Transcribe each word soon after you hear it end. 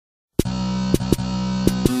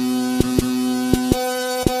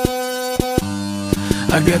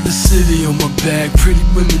got the city on my back, pretty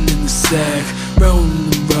women in the sack, rolling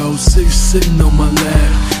the road, sitting on my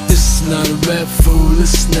lap. This is not a rap, fool,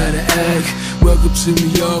 this is not an act. Welcome to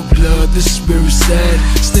New York, blood, this is where it's at.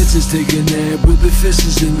 Snitches take a nap with the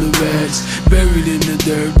fishes and the rats, buried in the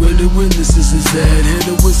dirt where the witnesses is at.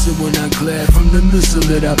 Hear the whistle when I clap from the missile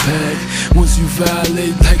that I pack. Once you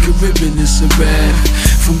violate like a ribbon, it's a wrap.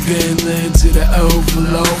 From gangland to the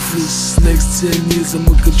Oval Office, next 10 years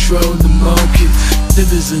I'ma control the market.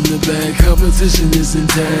 Dividends in the back, competition is in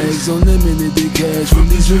tags, unlimited cash from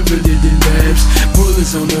these riveted raps.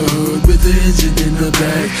 Bullets on the hood with the engine in the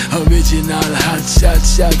back, original hot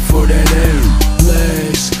shot for that air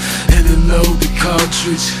blast. And then load the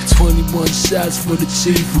cartridge, 21 shots for the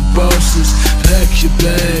chief of bosses. Pack your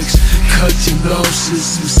bags, cut your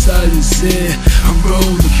losses. Messiah's here,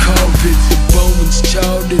 unroll the carpet. The Bowman's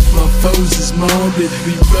charted, my foes is morbid.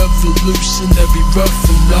 We revolutionary, rough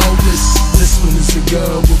and lawless. This one is a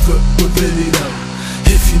go, we're really though.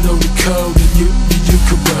 If you know the code, then you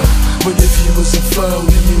can roll. But if you was a foe,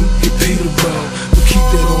 then you get Peter Roll. But keep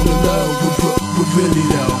that on the low, we're really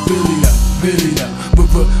though, really though, really though.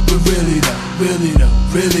 We're really though, really though,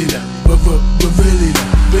 really though. We're really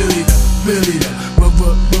though, really though, really though.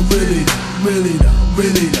 We're really though, really though,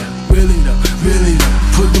 really though, really though, really though.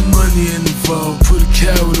 Put the money in the vault, put a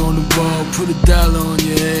carrot on the wall, put a dollar on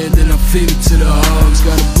your head, then I feed it to the hogs.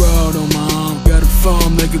 Got a broad on my arm, got a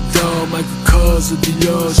farm like a dog, like a cars of the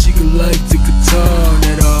yard. She can like the guitar,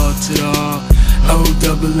 that all to the R.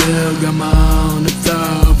 O-double-L, got my eye on the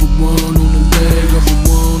thigh of a one on the leg of a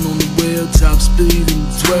one on the wheel, top speed in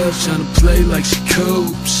the 12, tryna play like she cool,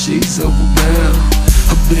 she's overwhelmed.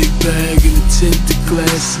 A big bag and the tinted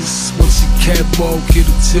glasses, once she catwalk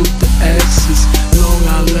it'll tilt the axis. Long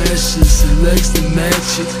eyelashes and legs to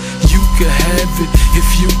match it, you can have it if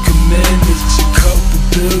you can manage a couple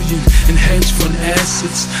billion in hedge fund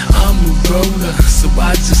assets. I'm a roller, so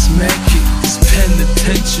I just smack it. This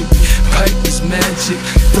penitentiary pipe is magic,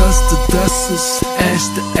 dust to dusters,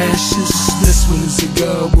 ash to ashes. This one is a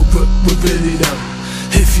go, we're really though.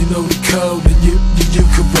 If you know the code, then you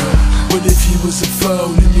can roll. But if you was a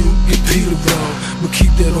foe, then you get Peter Roll. But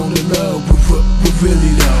keep that on the low, we're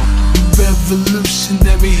really though.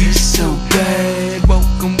 Revolutionary, he's so bad.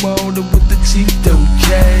 Walking water with the cheap don't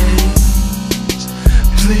catch.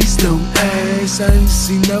 Please don't ask, I ain't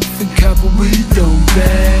seen nothing, copper, we don't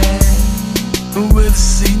bag. Where the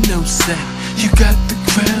see no sack, you got the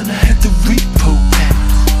crown, I had the repo pack.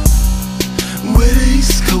 Where the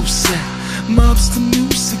East Coast at? Mobster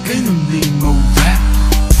music, ain't no need more rap.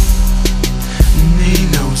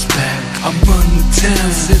 Nino's back, I run the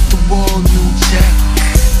town, set the wall, new jack.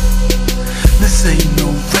 This ain't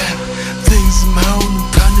no rap, things in my own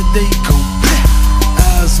kinda they go back.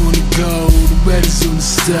 Eyes on the go, the red is on the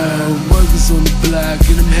style, workers on the block,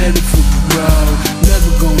 and I'm headed for parole.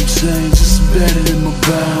 Never gonna change, just embedded in my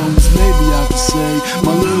bones. Maybe I could say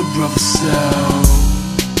my little brother so.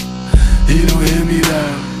 He don't hear me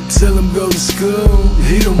though. Tell him go to school,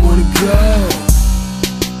 he don't wanna go.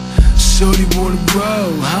 Shorty wanna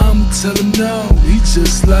grow, I'ma tell him no, he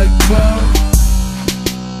just like Po.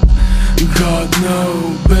 God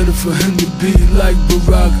know, better for him to be like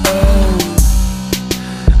Barack O.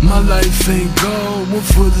 My life ain't gold, one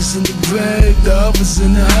foot is in the grave, the other's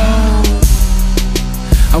in the hole.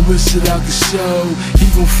 I wish that I could show, he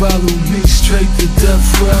gon' follow me straight to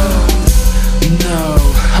death row. No,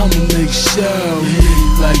 I'ma make sure he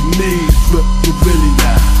ain't like me, but we're really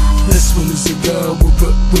not. This one is a go,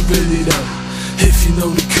 but we're really though. If you know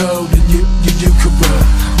the code, then you can roll.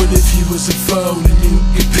 But if you was a foe, then you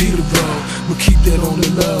get Peter Roll. We'll keep that on the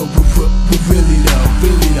low, but we're really though,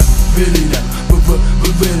 really though, really though. We're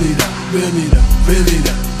really though, really though, really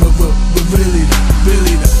though. We're really though,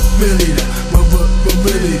 really though, really though. We're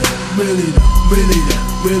really though, really though, really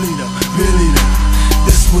though, really though, really though.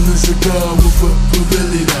 This one is a go, we're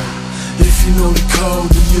really though. If you know the code,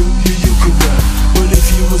 then you can roll. But if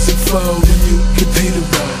you was a foe, then you get Peter